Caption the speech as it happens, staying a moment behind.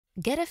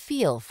Get a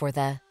feel for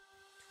the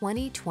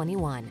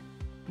 2021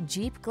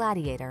 Jeep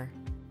Gladiator.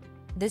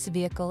 This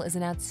vehicle is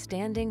an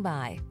outstanding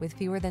buy with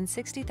fewer than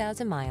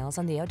 60,000 miles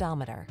on the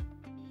odometer.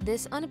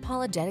 This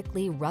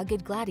unapologetically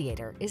rugged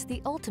Gladiator is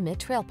the ultimate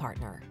trail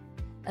partner.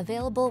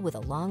 Available with a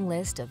long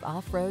list of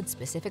off-road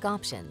specific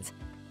options,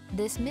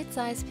 this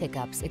midsize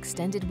pickup's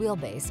extended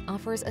wheelbase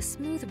offers a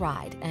smooth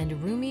ride and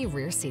roomy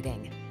rear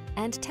seating.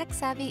 And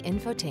tech-savvy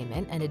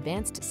infotainment and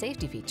advanced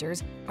safety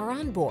features are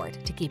on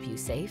board to keep you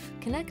safe,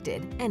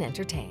 connected, and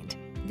entertained.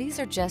 These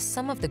are just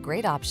some of the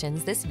great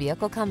options this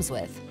vehicle comes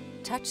with: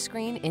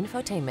 touchscreen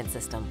infotainment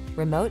system,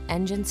 remote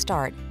engine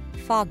start,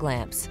 fog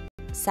lamps,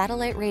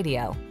 satellite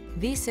radio,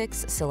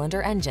 V6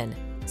 cylinder engine,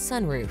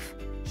 sunroof,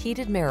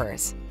 heated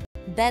mirrors,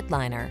 bed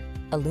liner,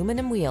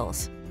 aluminum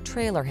wheels,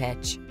 trailer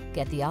hitch.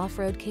 Get the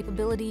off-road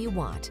capability you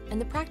want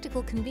and the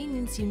practical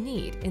convenience you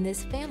need in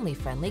this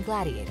family-friendly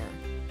Gladiator.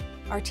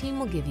 Our team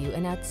will give you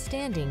an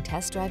outstanding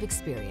test drive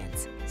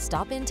experience.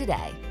 Stop in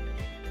today.